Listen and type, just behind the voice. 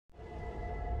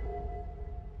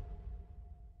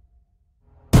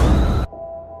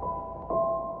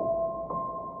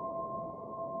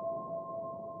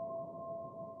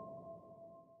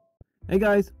Hey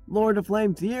guys, Lord of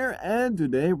Flames here, and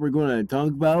today we're going to talk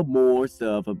about more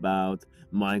stuff about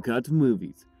Minecraft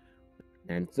movies.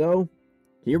 And so,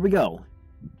 here we go.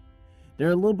 There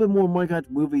are a little bit more Minecraft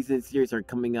movies and series are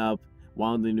coming up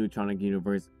while the Neutronic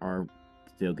universe are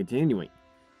still continuing.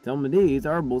 Some of these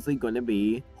are mostly going to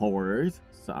be horrors,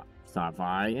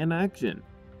 sci-fi, and action.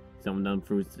 Some done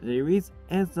through series,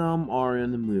 and some are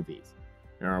in the movies.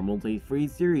 There are multi-free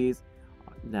series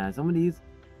that some of these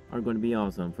are going to be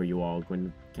awesome for you all.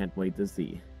 Can't wait to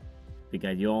see.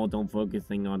 Because you all don't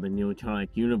focusing on the Neotronic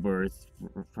Universe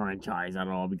franchise at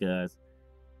all because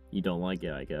you don't like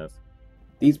it, I guess.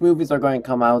 These movies are going to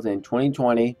come out in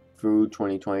 2020 through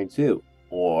 2022,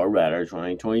 or rather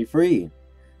 2023.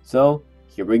 So,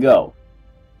 here we go.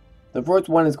 The first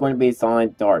one is going to be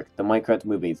Silent Dark, the Minecraft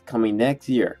movie, coming next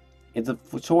year. It's a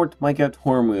short Minecraft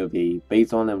horror movie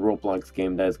based on a Roblox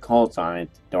game that is called Silent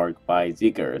Dark by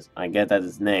Zeekers. I guess that's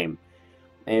his name.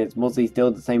 And it's mostly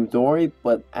still the same story,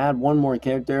 but add one more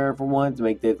character for once to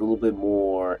make it a little bit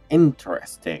more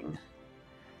interesting.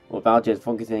 Without just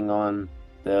focusing on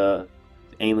the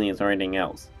aliens or anything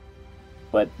else.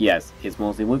 But yes, it's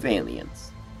mostly with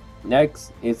aliens.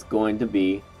 Next, it's going to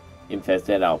be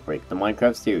Infested Outbreak, the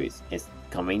Minecraft series. It's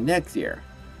coming next year.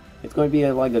 It's going to be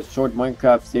like a short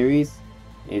Minecraft series.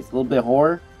 It's a little bit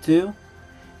horror too,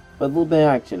 but a little bit of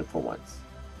action for once.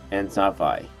 And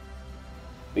sci-fi.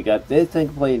 Because this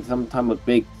takes place in some type of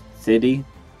big city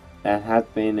that has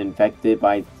been infected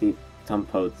by some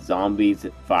zombies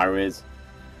virus.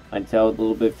 Until a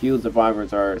little bit few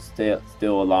survivors are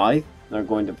still alive. They're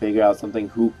going to figure out something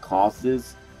who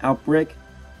causes outbreak,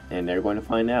 and they're going to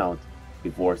find out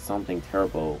before something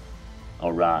terrible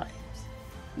arrives.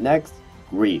 Next,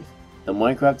 Grief, the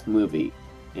Minecraft movie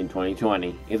in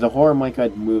 2020 is a horror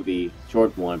Minecraft movie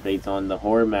short one based on the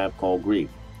horror map called Grief.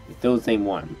 It's still the same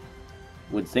one,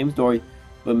 with the same story,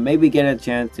 but maybe get a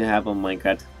chance to have a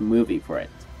Minecraft movie for it.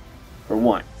 For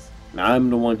once. Now I'm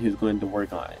the one who's going to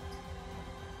work on it.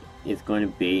 It's going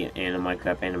to be in a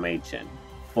Minecraft animation.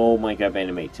 Full Minecraft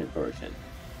animation version.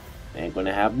 And going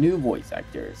to have new voice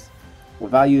actors,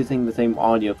 without using the same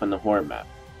audio from the horror map.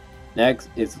 Next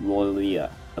is Lolia,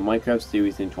 the Minecraft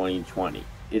series in 2020.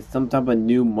 It's some type of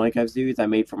new Minecraft series I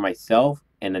made for myself,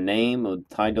 and the name of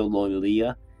the title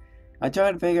Lolia. I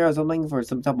tried to figure out something for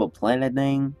some type of planet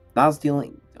name, not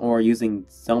stealing or using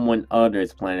someone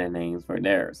other's planet names for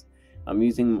theirs. I'm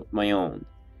using my own.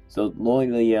 So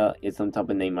Lolia is some type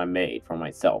of name I made for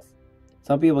myself.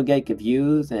 Some people get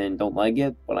confused and don't like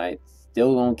it, but I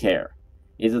still don't care.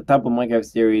 It's a type of Minecraft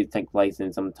series that takes place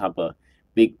in some type of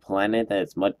big planet that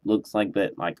looks like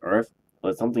Earth,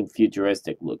 but something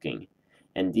futuristic looking.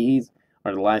 And these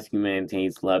are the last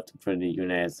humanities left for the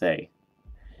USA.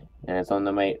 And some of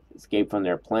them may escape from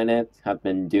their planet, have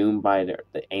been doomed by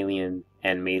the alien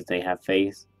enemies they have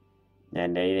faced,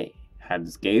 and they had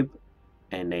escaped,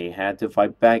 and they had to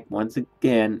fight back once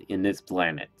again in this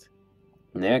planet.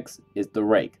 Next is The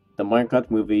Rake, the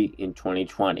Minecraft movie in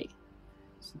 2020.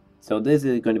 So this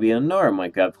is going to be another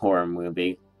Minecraft horror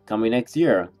movie coming next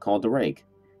year called The Rake.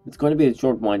 It's going to be a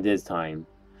short one this time.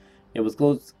 It was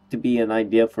close to be an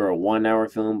idea for a 1-hour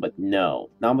film, but no,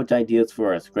 not much ideas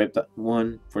for a script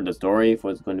one for the story,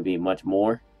 for it's going to be much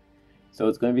more. So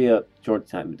it's going to be a short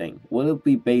time thing. Will it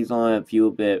be based on a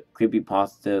few bit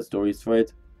creepypasta stories for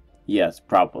it? Yes,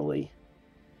 probably.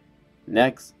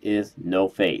 Next is No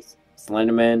Face,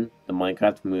 Slenderman, the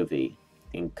Minecraft movie,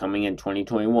 and coming in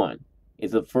 2021.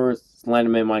 It's the first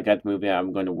Slenderman Minecraft movie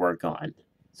I'm going to work on.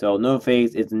 So No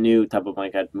Face is a new type of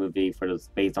Minecraft movie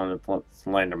based on the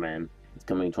Slenderman. It's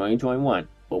coming in 2021.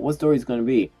 But what story is it going to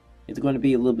be? It's going to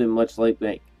be a little bit much like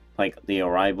The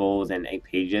Arrivals and 8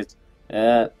 Pages.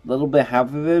 A little bit half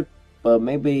of it, but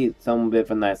maybe some bit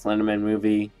from that Slenderman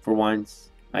movie for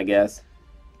once, I guess.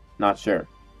 Not sure.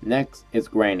 Next is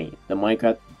Granny, the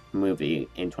Minecraft movie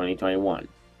in 2021.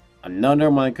 Another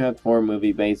Minecraft horror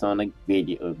movie based on a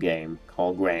video game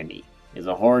called Granny. It's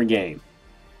a horror game.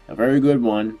 A very good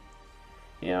one.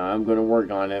 Yeah, I'm going to work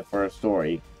on it for a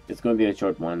story. It's going to be a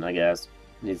short one, I guess.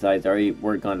 Besides, I already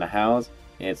worked on the house,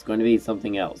 and it's going to be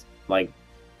something else. Like,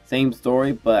 same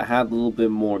story, but have a little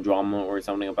bit more drama or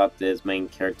something about this main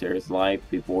character's life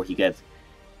before he gets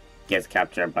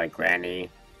captured by Granny.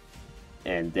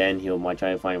 And then he might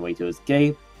try to find a way to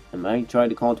escape, and might try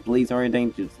to call the police or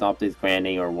anything to stop this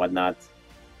Granny or whatnot.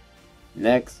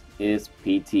 Next is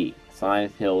PT,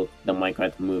 Silent Hill, the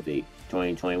Minecraft movie,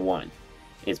 2021.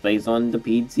 It's based on the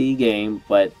PT game,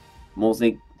 but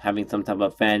mostly having some type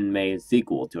of fan-made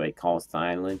sequel to it called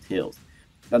Silent Hills.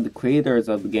 That the creators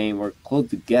of the game were close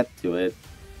to get to it,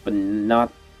 but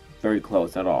not very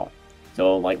close at all.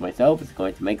 So, like myself, it's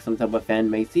going to make some type of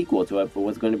fan-made sequel to it for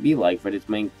what's going to be like for this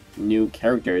main new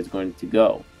character is going to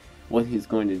go, what he's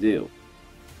going to do.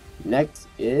 Next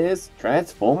is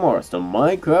Transformers, the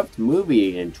Minecraft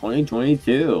movie in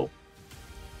 2022.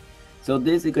 So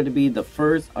this is going to be the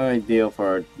first idea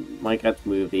for a Minecraft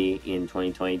movie in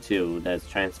 2022, that's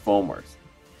Transformers.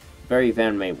 Very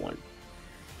fan-made one.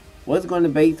 What's it going to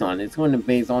be based on? It's going to be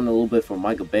based on a little bit from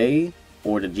Michael Bay,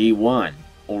 or the G1,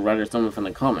 or rather something from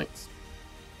the comics.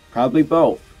 Probably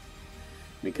both,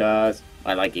 because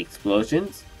I like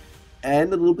explosions,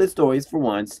 and a little bit stories for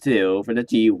once too, for the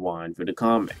G1, for the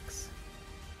comics.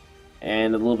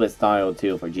 And a little bit style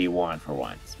too for G1 for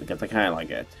once, because I kinda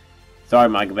like it. Sorry,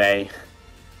 Michael Bay.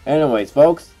 Anyways,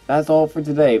 folks, that's all for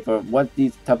today for what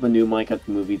these type of new Minecraft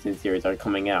movies and series are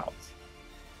coming out.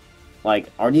 Like,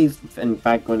 are these in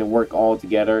fact going to work all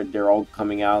together? They're all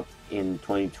coming out in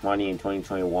 2020 and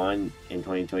 2021 and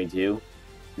 2022?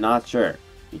 Not sure,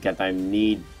 because I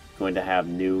need going to have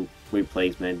new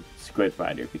replacement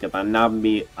scriptwriters, because I'm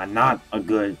not a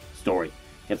good story.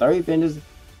 Because I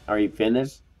already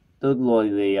finished the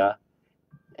Lolia,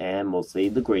 and mostly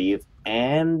the Grief,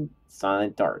 and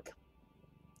Silent Dark,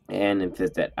 and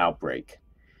Infested Outbreak.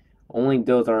 Only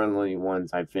those are the only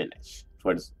ones I finished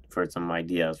for some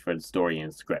ideas for the story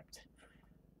and script.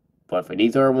 But for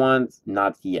these other ones,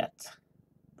 not yet.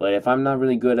 But if I'm not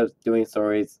really good at doing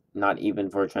stories, not even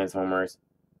for Transformers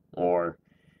or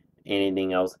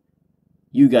anything else,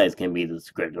 you guys can be the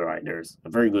script writers, a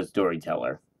very good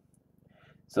storyteller.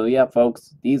 So yeah,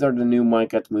 folks, these are the new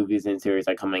Minecraft movies and series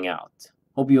that are coming out.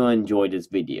 Hope you enjoyed this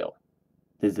video.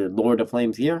 This is Lord of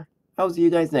Flames here. I'll see you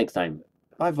guys next time.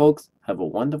 Bye, folks. Have a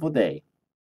wonderful day.